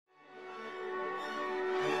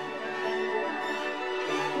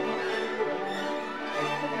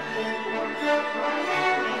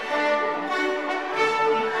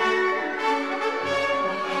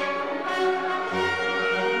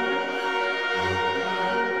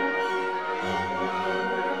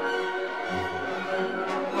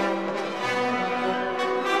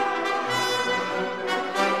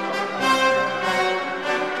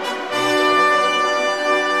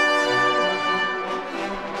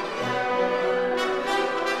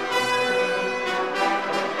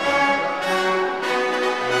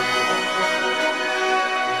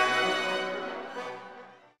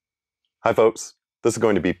Hi folks, this is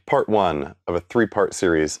going to be part one of a three-part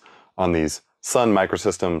series on these Sun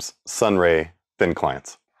Microsystems Sunray thin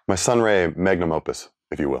clients. My Sunray magnum opus,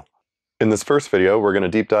 if you will. In this first video, we're going to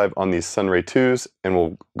deep dive on these Sunray 2s, and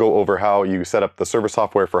we'll go over how you set up the server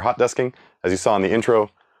software for Hotdesking. As you saw in the intro,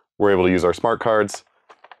 we're able to use our smart cards,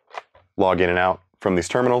 log in and out from these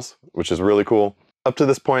terminals, which is really cool. Up to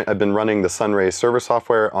this point, I've been running the Sunray server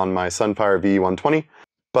software on my Sunfire V120,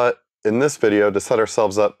 but in this video, to set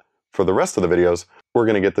ourselves up for the rest of the videos, we're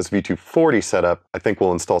going to get this V240 set up. I think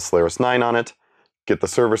we'll install Solaris 9 on it, get the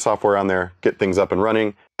server software on there, get things up and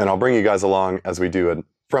running, and I'll bring you guys along as we do a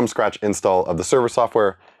from-scratch install of the server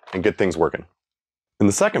software and get things working. In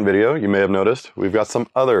the second video, you may have noticed, we've got some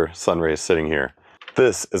other Sunrays sitting here.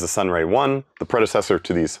 This is a Sunray 1, the predecessor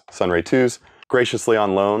to these Sunray 2s, graciously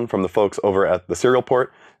on loan from the folks over at the Serial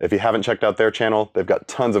Port. If you haven't checked out their channel, they've got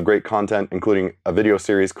tons of great content, including a video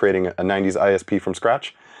series creating a 90s ISP from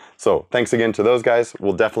scratch. So thanks again to those guys.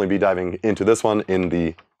 We'll definitely be diving into this one in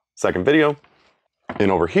the second video.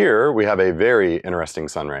 And over here, we have a very interesting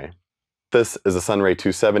Sunray. This is a Sunray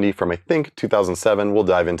 270 from, I think, 2007. We'll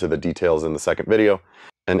dive into the details in the second video.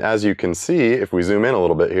 And as you can see, if we zoom in a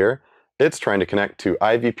little bit here, it's trying to connect to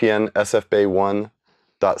IVPN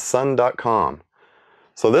sfbay1.sun.com.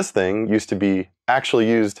 So this thing used to be actually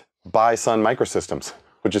used by Sun Microsystems,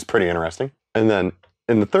 which is pretty interesting. And then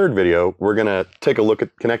in the third video, we're going to take a look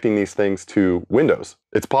at connecting these things to Windows.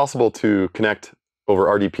 It's possible to connect over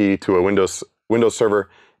RDP to a Windows server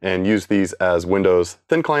and use these as Windows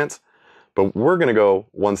thin clients, but we're going to go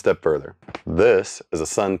one step further. This is a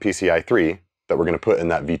Sun PCI 3 that we're going to put in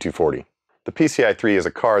that V240. The PCI 3 is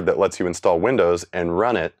a card that lets you install Windows and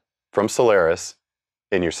run it from Solaris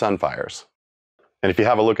in your Sunfires. And if you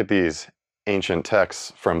have a look at these ancient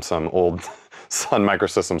texts from some old Sun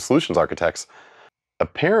Microsystems solutions architects,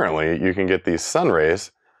 apparently you can get these Sunrays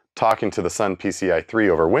talking to the Sun PCI 3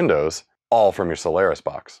 over Windows, all from your Solaris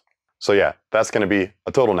box. So yeah, that's going to be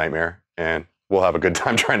a total nightmare, and we'll have a good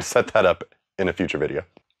time trying to set that up in a future video.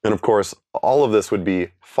 And of course, all of this would be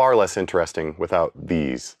far less interesting without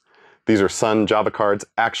these. These are Sun Java cards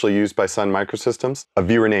actually used by Sun Microsystems. A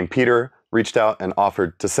viewer named Peter reached out and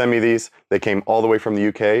offered to send me these. They came all the way from the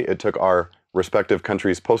UK. It took our respective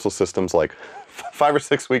countries' postal systems like 5 or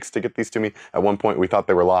 6 weeks to get these to me. At one point we thought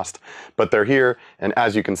they were lost, but they're here, and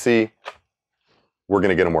as you can see, we're going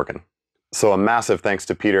to get them working. So a massive thanks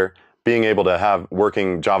to Peter. Being able to have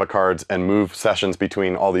working Java cards and move sessions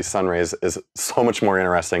between all these Sunrays is so much more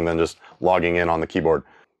interesting than just logging in on the keyboard.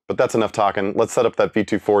 But that's enough talking. Let's set up that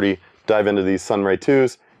V240, dive into these Sunray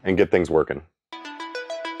 2s, and get things working.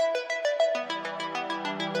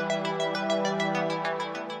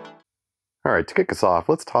 All right, to kick us off,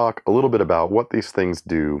 let's talk a little bit about what these things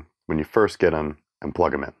do when you first get them and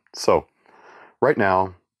plug them in. So right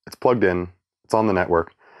now, it's plugged in, it's on the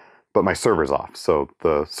network, but my server's off, so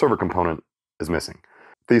the server component is missing.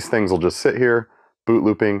 These things will just sit here, boot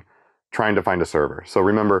looping, trying to find a server. So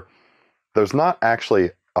remember, there's not actually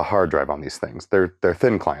a hard drive on these things. They're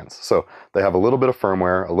thin clients. So they have a little bit of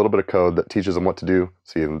firmware, a little bit of code that teaches them what to do.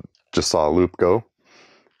 So you just saw a loop go.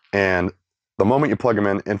 And the moment you plug them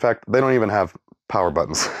in fact, they don't even have power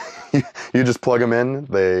buttons. You just plug them in,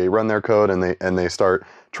 they run their code, and they start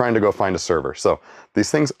trying to go find a server. So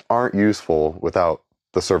these things aren't useful without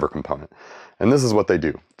the server component. And this is what they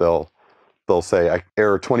do. They'll say,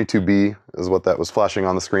 error 22B is what that was flashing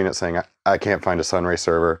on the screen. It's saying, I can't find a Sunray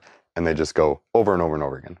server. And they just go over and over and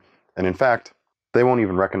over again. And in fact, they won't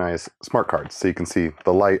even recognize smart cards. So you can see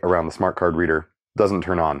the light around the smart card reader doesn't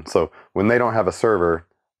turn on. So when they don't have a server,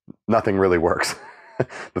 nothing really works.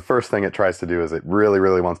 The first thing it tries to do is it really,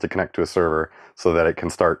 really wants to connect to a server so that it can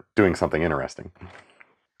start doing something interesting.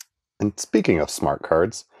 And speaking of smart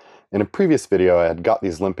cards, in a previous video, I had got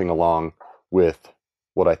these limping along with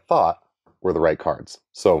what I thought were the right cards.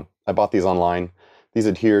 So I bought these online. These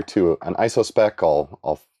adhere to an ISO spec.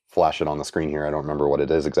 I'll flash it on the screen here. I don't remember what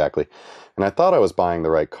it is exactly. And I thought I was buying the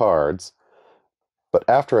right cards, but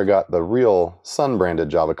after I got the real Sun branded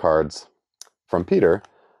Java cards from Peter,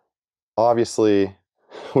 obviously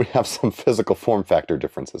we have some physical form factor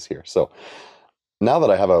differences here. So now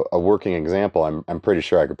that I have a working example, I'm pretty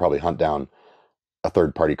sure I could probably hunt down a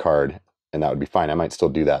third-party card and that would be fine. I might still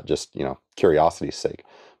do that, just, curiosity's sake.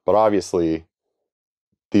 But obviously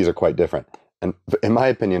these are quite different. And in my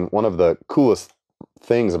opinion, one of the coolest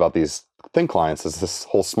things about these thin clients is this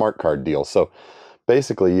whole smart card deal. So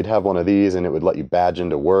basically you'd have one of these and it would let you badge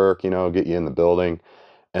into work, get you in the building,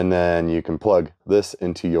 and then you can plug this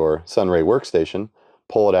into your Sunray workstation,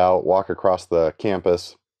 pull it out, walk across the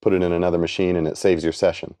campus, put it in another machine, and it saves your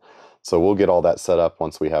session. So we'll get all that set up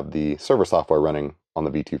once we have the server software running on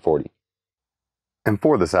the V240. And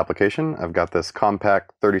for this application, I've got this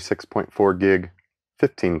compact 36.4 gig,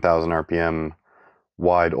 15,000 RPM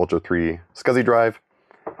wide Ultra 3 SCSI drive,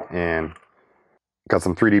 and got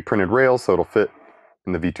some 3D printed rails so it'll fit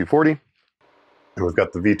in the V240. And we've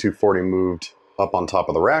got the V240 moved up on top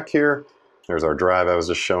of the rack here. There's our drive I was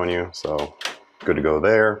just showing you, so good to go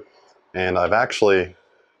there. And I've actually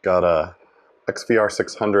got a XVR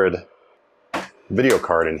 600 video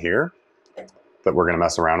card in here that we're going to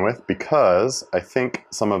mess around with because I think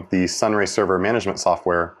some of the Sunray server management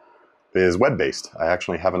software is web-based. I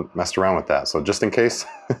actually haven't messed around with that, so just in case,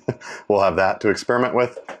 we'll have that to experiment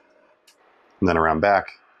with. And then around back,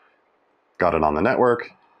 got it on the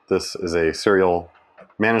network. This is a serial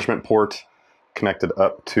management port connected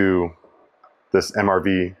up to this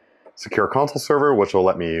MRV secure console server, which will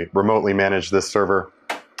let me remotely manage this server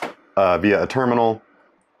via a terminal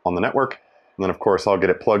on the network. And then of course I'll get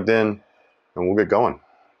it plugged in and we'll get going.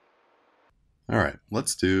 All right,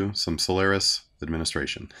 let's do some Solaris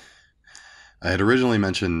administration. I had originally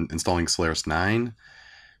mentioned installing Solaris 9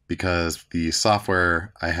 because the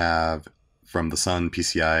software I have from the Sun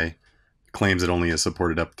PCI claims it only is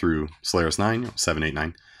supported up through Solaris 9, 7, 8,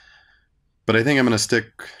 9. But I think I'm going to stick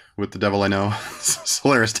with the devil I know,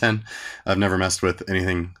 Solaris 10. I've never messed with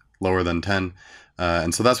anything lower than 10.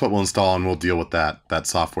 And so that's what we'll install, and we'll deal with that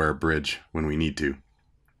software bridge when we need to.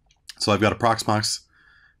 So I've got a Proxmox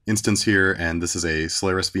instance here, and this is a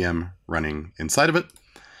Solaris VM running inside of it.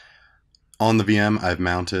 On the VM, I've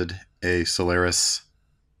mounted a Solaris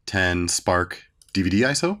 10 Spark DVD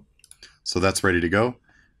ISO. So that's ready to go.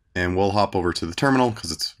 And we'll hop over to the terminal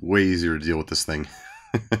because it's way easier to deal with this thing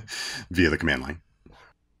via the command line.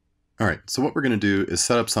 All right, so what we're going to do is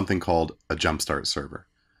set up something called a jumpstart server.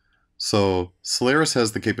 So Solaris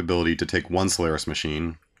has the capability to take one Solaris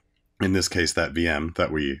machine, in this case that VM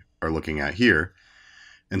that we are looking at here,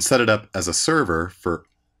 and set it up as a server for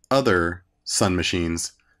other Sun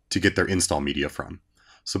machines to get their install media from.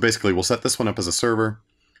 So basically we'll set this one up as a server,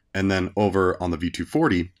 and then over on the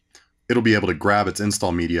V240, it'll be able to grab its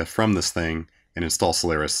install media from this thing and install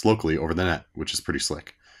Solaris locally over the net, which is pretty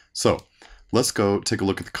slick. So let's go take a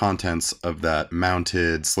look at the contents of that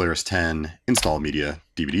mounted Solaris 10 install media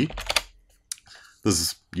DVD. This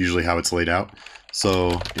is usually how it's laid out.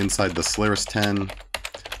 So inside the Solaris 10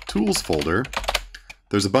 tools folder,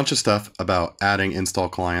 there's a bunch of stuff about adding install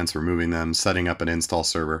clients, removing them, setting up an install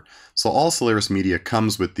server. So all Solaris media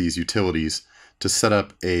comes with these utilities to set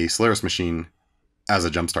up a Solaris machine as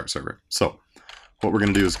a jumpstart server. So what we're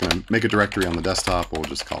going to do is going to make a directory on the desktop. We'll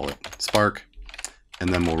just call it Spark,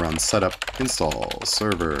 and then we'll run setup install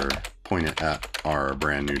server, point it at our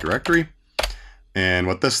brand new directory. And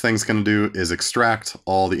what this thing's going to do is extract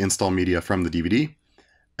all the install media from the DVD,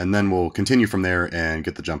 and then we'll continue from there and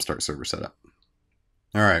get the jumpstart server set up.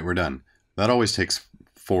 All right, we're done. That always takes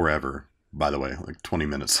forever, by the way, like 20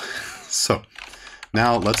 minutes. So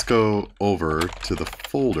now let's go over to the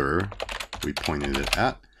folder we pointed it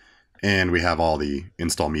at, and we have all the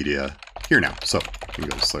install media here now. So we can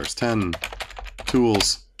go to Solaris 10,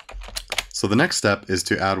 tools. So the next step is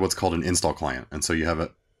to add what's called an install client. And so you have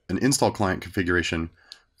an install client configuration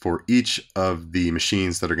for each of the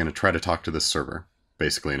machines that are going to try to talk to this server,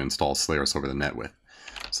 basically, and install Solaris over the net with.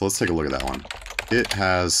 So let's take a look at that one. It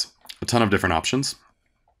has a ton of different options,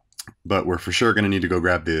 but we're for sure going to need to go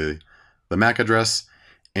grab the MAC address.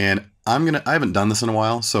 And I haven't done this in a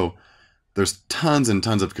while, so there's tons and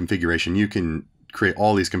tons of configuration. You can create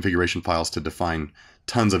all these configuration files to define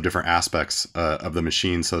tons of different aspects of the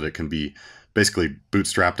machine so that it can be basically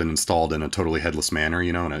bootstrapped and installed in a totally headless manner,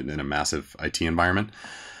 you know, in a massive IT environment.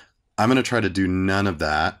 I'm going to try to do none of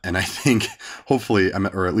that, and I think hopefully,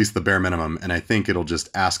 or at least the bare minimum, and I think it'll just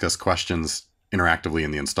ask us questions interactively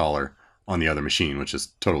in the installer on the other machine, which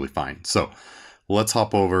is totally fine. So let's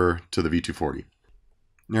hop over to the V240.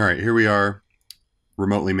 All right, here we are,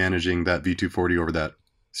 remotely managing that V240 over that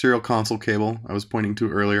serial console cable I was pointing to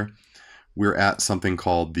earlier. We're at something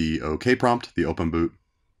called the OK prompt, the Open Boot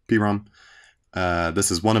PROM. This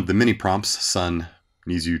is one of the many prompts Sun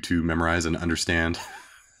needs you to memorize and understand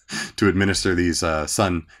to administer these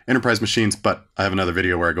Sun enterprise machines, but I have another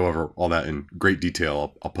video where I go over all that in great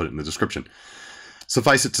detail. I'll put it in the description.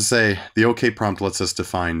 Suffice it to say, the OK prompt lets us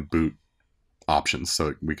define boot options,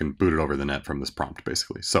 so we can boot it over the net from this prompt,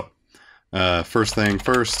 basically. So first thing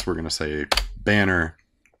first, we're going to say banner.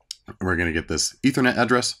 We're going to get this Ethernet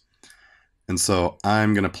address. And so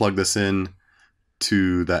I'm going to plug this in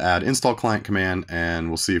to the add install client command, and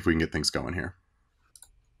we'll see if we can get things going here.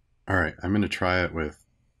 All right, I'm going to try it with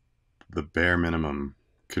the bare minimum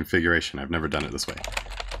configuration. I've never done it this way.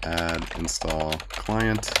 Add install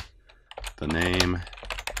client, the name,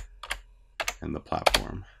 and the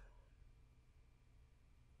platform.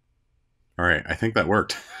 All right, I think that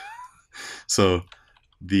worked. So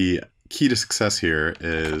the key to success here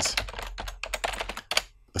is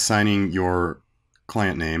assigning your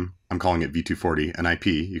client name. I'm calling it V240, an IP.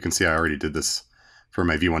 You can see I already did this for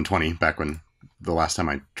my V120 back when the last time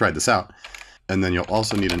I tried this out. And then you'll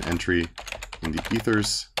also need an entry in the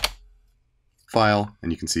ethers file.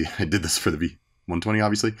 And you can see I did this for the V120,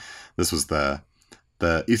 obviously. This was the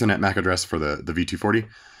Ethernet MAC address for the V240.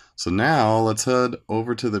 So now let's head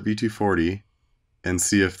over to the V240 and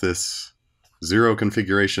see if this zero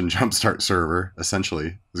configuration jumpstart server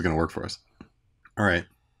essentially is going to work for us. All right,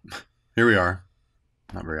 here we are.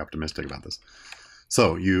 Not very optimistic about this.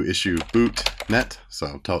 So you issue boot net,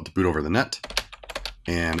 so tell it to boot over the net,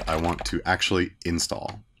 and I want to actually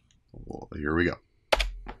install. Well, here we go.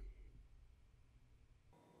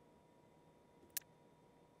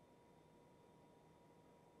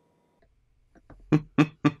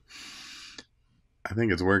 I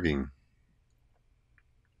think it's working.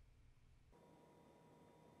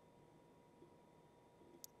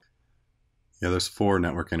 Yeah, there's 4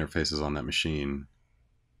 network interfaces on that machine,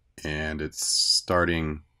 and it's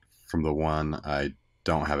starting from the one I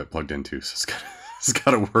don't have it plugged into, so it's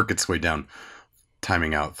got to work its way down,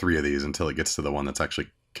 timing out 3 of these until it gets to the one that's actually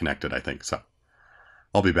connected, I think. So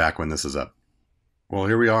I'll be back when this is up. Well,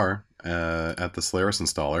 here we are at the Solaris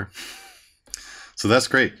installer. So that's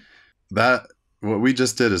great. What we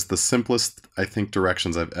just did is the simplest, I think,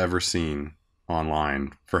 directions I've ever seen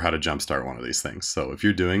online for how to jumpstart one of these things. So if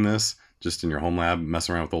you're doing this just in your home lab,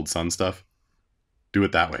 messing around with old Sun stuff, do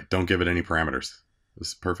it that way. Don't give it any parameters. This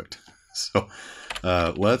is perfect. So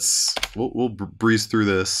we'll breeze through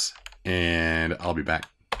this, and I'll be back.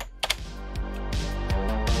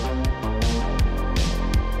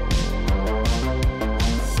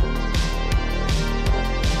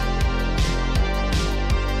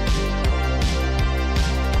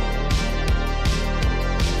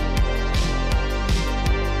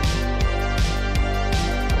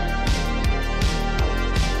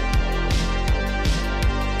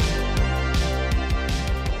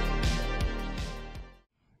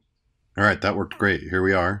 All right, that worked great. Here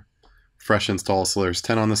we are. Fresh install Solaris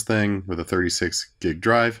 10 on this thing with a 36 gig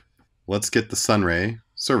drive. Let's get the Sunray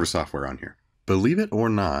server software on here. Believe it or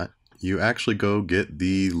not, you actually go get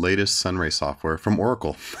the latest Sunray software from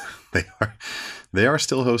Oracle. They are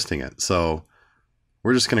still hosting it. So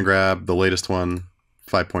we're just going to grab the latest one,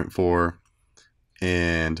 5.4,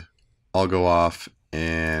 and I'll go off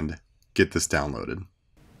and get this downloaded.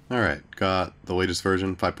 All right, got the latest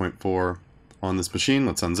version, 5.4. on this machine.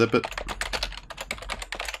 Let's unzip it.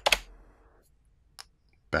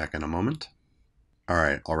 Back in a moment. All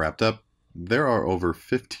right, all wrapped up. There are over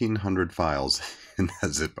 1,500 files in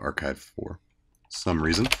that zip archive for some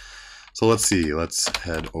reason. So let's see, let's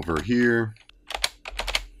head over here.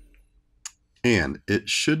 And it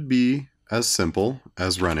should be as simple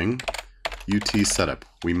as running UT setup.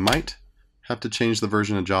 We might have to change the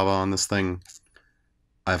version of Java on this thing.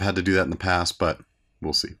 I've had to do that in the past, but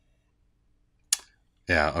we'll see.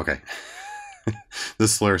 Yeah, okay.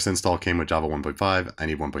 This Solaris install came with Java 1.5. I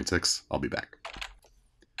need 1.6. I'll be back.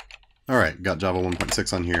 All right, got Java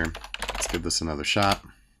 1.6 on here. Let's give this another shot.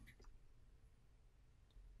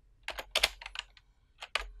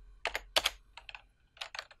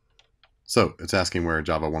 So it's asking where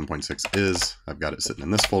Java 1.6 is. I've got it sitting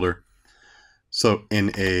in this folder. So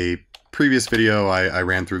in a previous video, I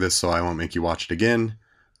ran through this, so I won't make you watch it again.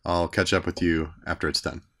 I'll catch up with you after it's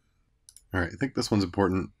done. All right, I think this one's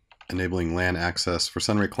important. Enabling LAN access for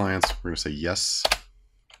Sunray clients. We're going to say yes.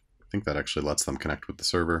 I think that actually lets them connect with the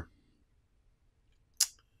server.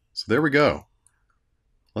 So there we go.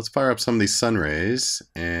 Let's fire up some of these Sunrays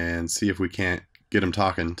and see if we can't get them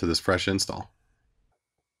talking to this fresh install.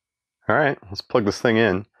 All right, let's plug this thing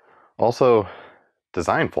in. Also,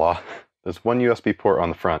 design flaw. There's one USB port on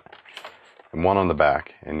the front and one on the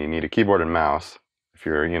back, and you need a keyboard and mouse if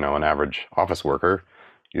you're, an average office worker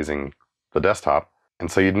using the desktop. And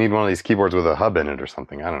so you'd need one of these keyboards with a hub in it or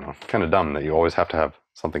something. I don't know. Kind of dumb that you always have to have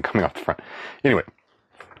something coming off the front. Anyway,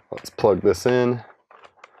 let's plug this in.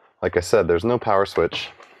 Like I said, there's no power switch.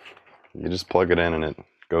 You just plug it in and it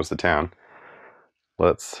goes to town.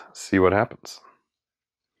 Let's see what happens.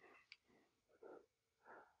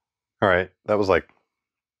 All right, that was like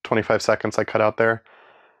 25 seconds I cut out there.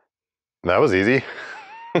 That was easy.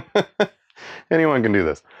 Anyone can do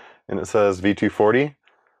this. And it says V240.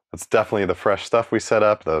 That's definitely the fresh stuff we set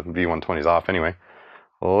up. The V120 is off anyway.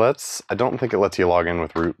 I don't think it lets you log in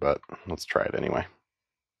with root, but let's try it anyway.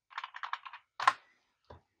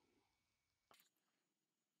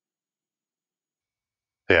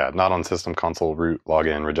 Yeah, not on system console, root,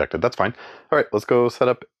 login, rejected. That's fine. All right, let's go set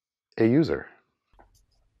up a user.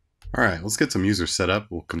 All right, let's get some users set up.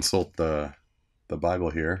 We'll consult the Bible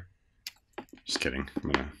here. Just kidding.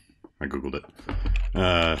 I Googled it.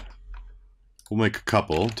 We'll make a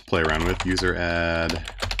couple to play around with. User add.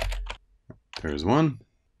 There's one.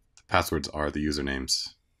 The passwords are the usernames,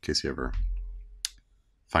 in case you ever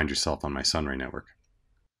find yourself on my Sunray network.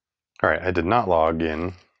 All right, I did not log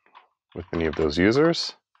in with any of those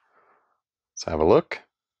users. Let's have a look.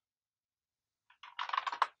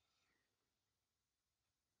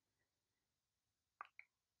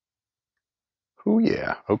 Oh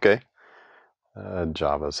yeah, okay.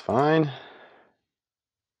 Java's fine.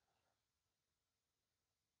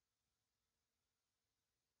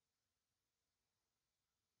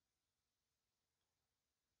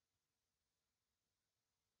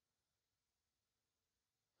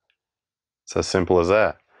 It's as simple as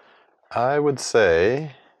that. I would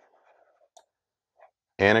say,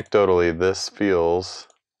 anecdotally, this feels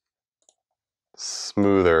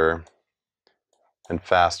smoother and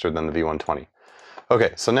faster than the V120.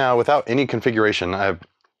 Okay, so now without any configuration, I've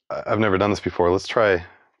never done this before. Let's try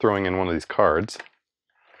throwing in one of these cards,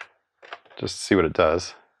 just to see what it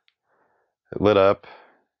does. It lit up,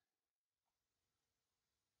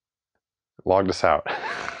 it logged us out.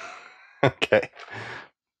 Okay,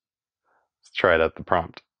 let's try it at the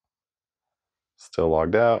prompt. Still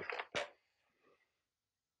logged out.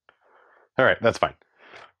 All right, that's fine.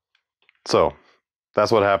 So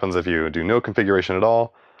that's what happens if you do no configuration at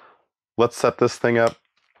all. Let's set this thing up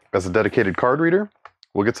as a dedicated card reader.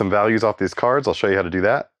 We'll get some values off these cards. I'll show you how to do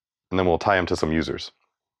that, and then we'll tie them to some users.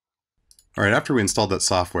 All right, after we installed that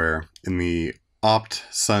software, in the opt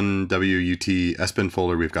sun wut sbin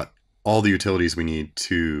folder, we've got all the utilities we need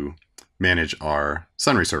to manage our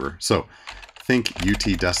Sunray server. So I think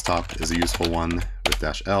ut desktop is a useful one with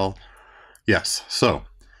 -l. Yes, so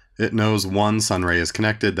it knows one Sunray is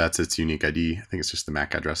connected. That's its unique ID. I think it's just the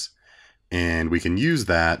MAC address. And we can use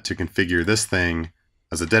that to configure this thing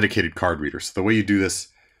as a dedicated card reader. So the way you do this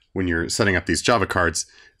when you're setting up these Java cards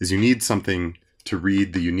is you need something to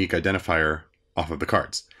read the unique identifier off of the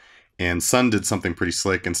cards. And Sun did something pretty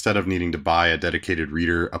slick. Instead of needing to buy a dedicated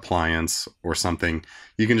reader appliance or something,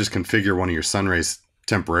 you can just configure one of your Sunrays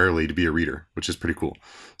temporarily to be a reader, which is pretty cool.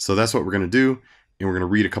 So that's what we're going to do. And we're going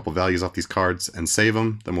to read a couple values off these cards and save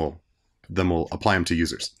them. Then we'll apply them to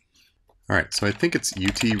users. All right, so I think it's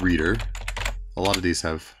UT Reader. A lot of these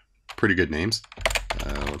have pretty good names.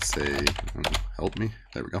 Let's say, help me.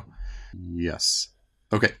 There we go. Yes.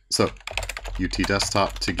 Okay, so UT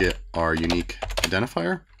Desktop to get our unique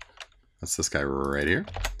identifier. That's this guy right here.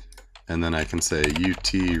 And then I can say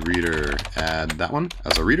UT Reader add that one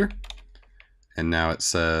as a reader. And now it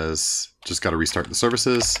says, just got to restart the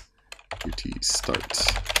services. UT start.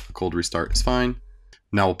 A cold restart is fine.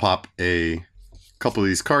 Now we'll pop a couple of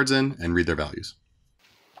these cards in and read their values.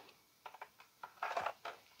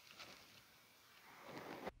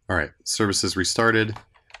 All right, services restarted,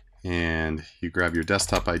 and you grab your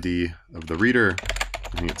desktop ID of the reader.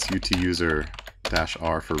 I think it's UT user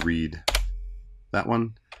 -r for read that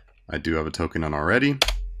one. I do have a token on already.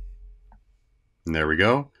 And there we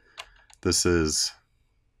go. This is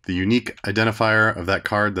the unique identifier of that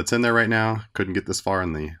card that's in there right now. Couldn't get this far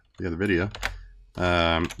in the other video.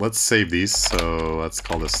 Let's save these. So let's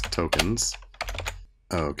call this tokens.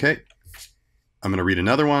 Okay. I'm going to read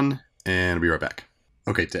another one and I'll be right back.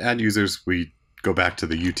 Okay, to add users, we go back to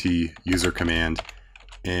the UT user command,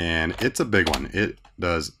 and it's a big one. It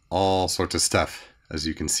does all sorts of stuff. As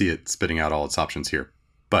you can see, it spitting out all its options here.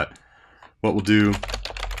 But what we'll do,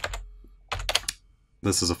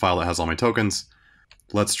 this is a file that has all my tokens.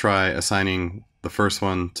 Let's try assigning the first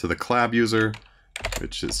one to the collab user,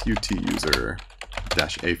 which is UT user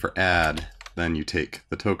 -a for add. Then you take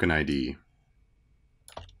the token ID.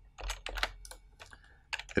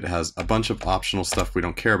 It has a bunch of optional stuff we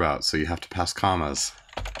don't care about, so you have to pass commas.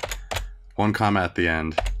 One comma at the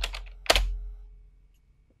end.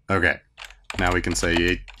 Okay, now we can say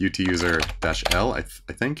UT user -l,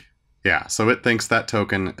 I think. Yeah, so it thinks that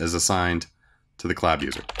token is assigned to the collab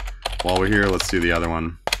user. While we're here, let's do the other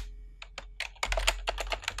one.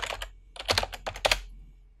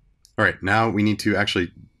 All right, now we need to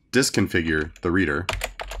actually disconfigure the reader.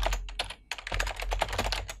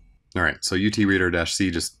 All right, so UT reader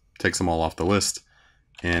 -c just takes them all off the list.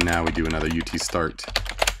 And now we do another UT start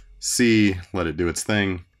C, let it do its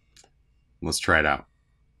thing. Let's try it out.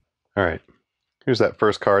 All right, here's that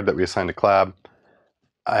first card that we assigned to collab.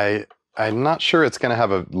 I'm not sure it's going to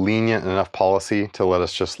have a lenient enough policy to let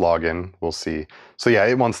us just log in. We'll see. So yeah,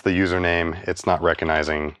 it wants the username. It's not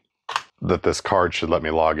recognizing that this card should let me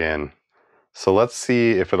log in. So let's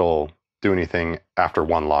see if it'll do anything after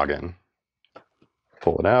one login.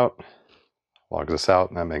 Pull it out, logs us out,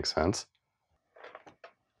 and that makes sense.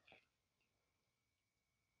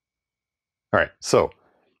 All right, so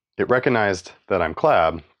it recognized that I'm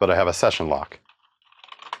Clab, but I have a session lock.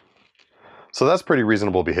 So that's pretty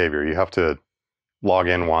reasonable behavior. You have to log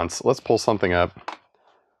in once. Let's pull something up.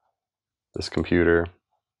 This computer.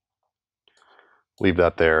 Leave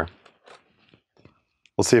that there.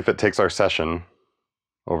 We'll see if it takes our session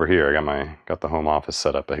over here. I got the home office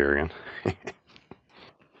set up here again.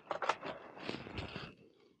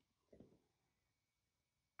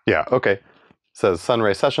 Yeah, okay. It says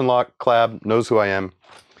Sunray session lock, Clab, knows who I am.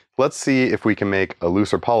 Let's see if we can make a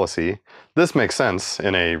looser policy. This makes sense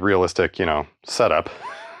in a realistic, setup,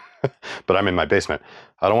 but I'm in my basement.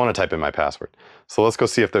 I don't want to type in my password. So let's go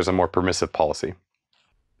see if there's a more permissive policy.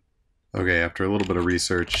 Okay, after a little bit of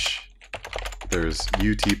research, there's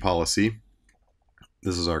UT policy.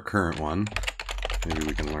 This is our current one. Maybe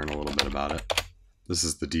we can learn a little bit about it. This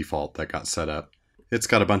is the default that got set up. It's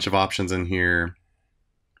got a bunch of options in here,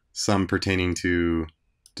 some pertaining to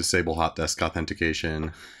disable Hotdesk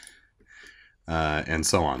authentication, and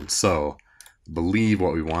so on. So, I believe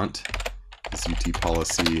what we want is UT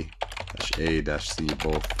policy -A-C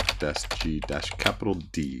both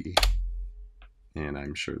 -G-D. And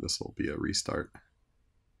I'm sure this will be a restart.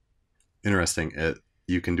 Interesting,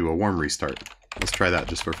 you can do a warm restart. Let's try that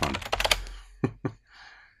just for fun.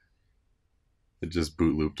 It just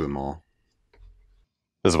boot looped them all.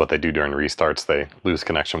 This is what they do during restarts. They lose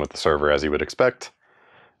connection with the server, as you would expect,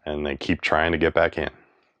 and they keep trying to get back in.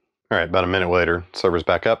 All right, about a minute later, server's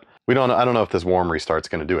back up. I don't know if this warm restart's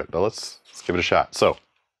going to do it, but let's give it a shot. So,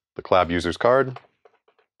 the Clab user's card.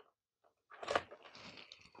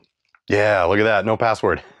 Yeah, look at that, no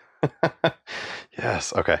password.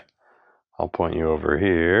 Yes, okay. I'll point you over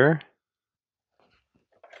here.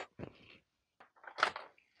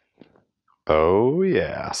 Oh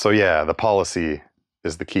yeah, so yeah, the policy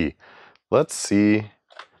is the key. Let's see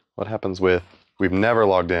what happens with, we've never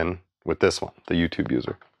logged in with this one, the YouTube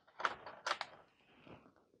user.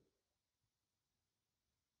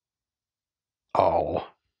 Oh,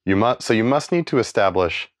 you must need to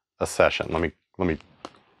establish a session. Let me,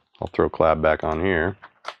 I'll throw Clab back on here.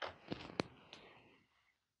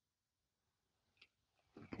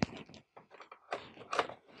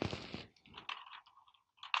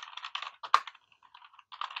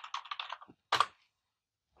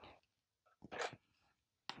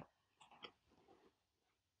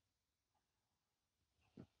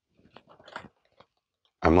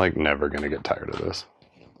 I'm like never gonna get tired of this.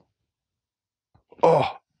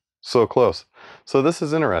 Oh, so close. So this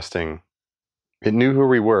is interesting. It knew who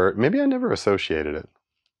we were. Maybe I never associated it.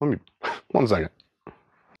 Let me, 1 second.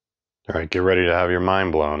 All right, get ready to have your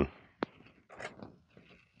mind blown.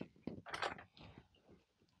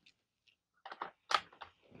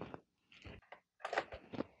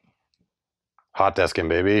 Hotdesking,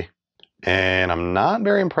 baby. And I'm not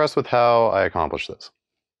very impressed with how I accomplished this.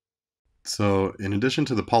 So in addition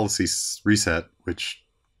to the policy reset, which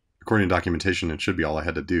according to documentation, it should be all I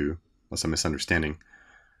had to do, unless I'm misunderstanding,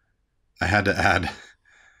 I had to add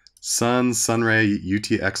sunray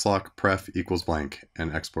utxlock pref equals blank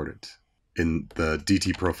and export it in the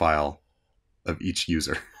DT profile of each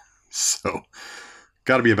user. So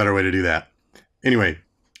got to be a better way to do that. Anyway,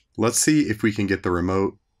 let's see if we can get the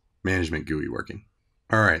remote management GUI working.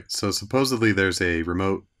 All right, so supposedly there's a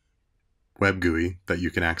remote web GUI that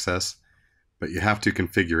you can access, but you have to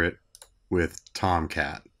configure it with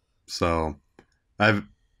Tomcat. So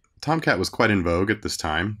Tomcat was quite in vogue at this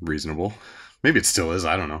time, reasonable. Maybe it still is,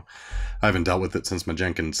 I don't know. I haven't dealt with it since my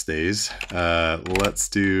Jenkins days. Let's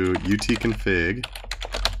do utconfig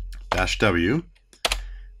 -w.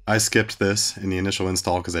 I skipped this in the initial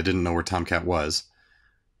install because I didn't know where Tomcat was.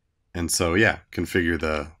 And so yeah, configure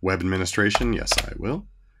the web administration, yes I will.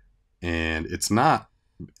 And it's not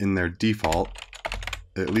in their default,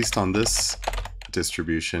 at least on this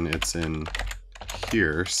distribution, it's in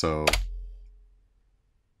here, so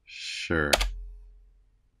sure.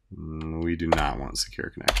 We do not want secure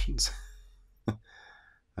connections.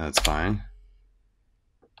 That's fine.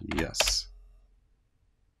 Yes.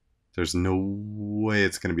 There's no way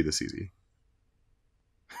it's going to be this easy.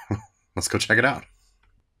 Let's go check it out.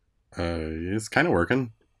 It's kind of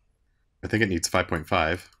working. I think it needs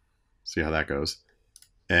 5.5. See how that goes.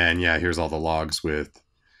 And yeah, here's all the logs with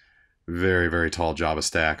very, very tall Java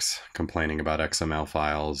stacks complaining about XML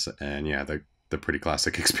files. And yeah, the pretty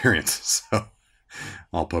classic experience. So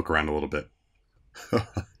I'll poke around a little bit.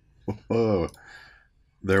 Whoa.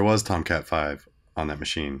 There was Tomcat 5. on that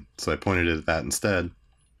machine. So I pointed it at that instead.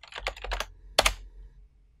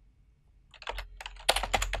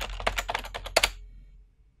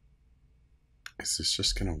 Is this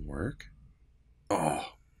just gonna work? Oh,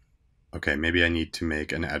 okay, maybe I need to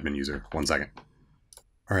make an admin user. 1 second.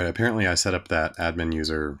 All right, apparently I set up that admin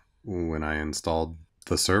user when I installed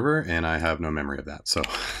the server, and I have no memory of that. So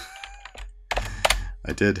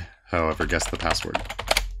I did, however, guess the password.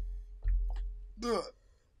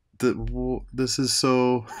 This is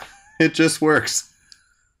so... It just works.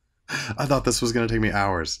 I thought this was going to take me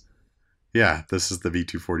hours. Yeah, this is the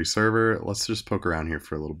V240 server. Let's just poke around here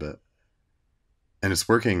for a little bit. And it's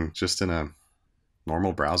working just in a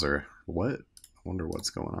normal browser. What? I wonder what's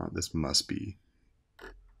going on. This must be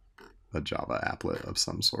a Java applet of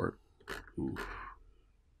some sort. Ooh.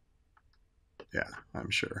 Yeah, I'm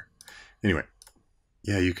sure. Anyway,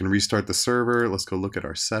 yeah, you can restart the server. Let's go look at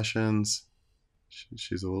our sessions.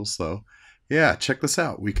 She's a little slow. Yeah, check this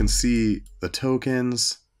out. We can see the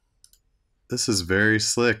tokens. This is very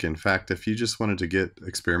slick. In fact, if you just wanted to get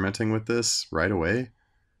experimenting with this right away,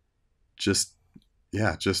 just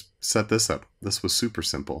set this up. This was super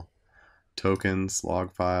simple. Tokens,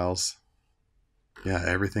 log files. Yeah,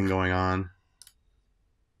 everything going on.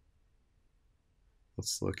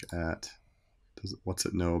 Let's look at, what's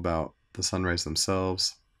it know about the sunrays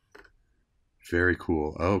themselves? Very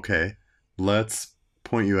cool. Okay, let's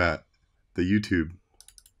point you at the YouTube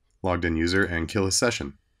logged in user and kill his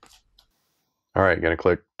session. All right, gonna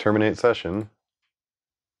click terminate session.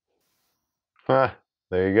 Ah,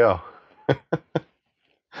 there you go.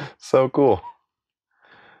 So cool.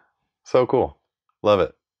 So cool. Love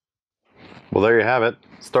it. Well, there you have it.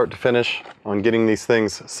 Start to finish on getting these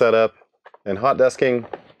things set up and Hotdesking.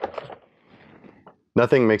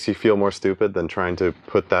 Nothing makes you feel more stupid than trying to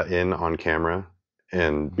put that in on camera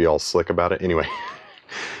and be all slick about it. Anyway,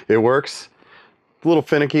 it works. A little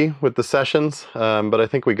finicky with the sessions, but I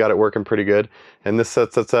think we got it working pretty good. And this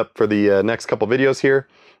sets us up for the next couple videos here.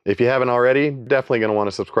 If you haven't already, definitely going to want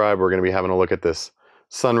to subscribe. We're going to be having a look at this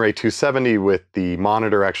Sunray 270 with the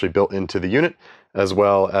monitor actually built into the unit, as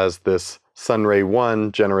well as this Sunray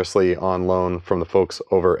 1 generously on loan from the folks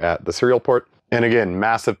over at the Serial Port. And again,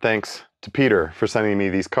 massive thanks to Peter for sending me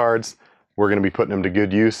these cards. We're going to be putting them to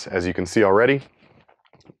good use, as you can see already.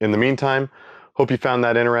 In the meantime, hope you found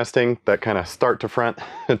that interesting, that kind of start to front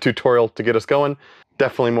tutorial to get us going.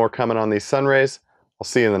 Definitely more coming on these sunrays. I'll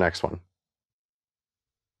see you in the next one.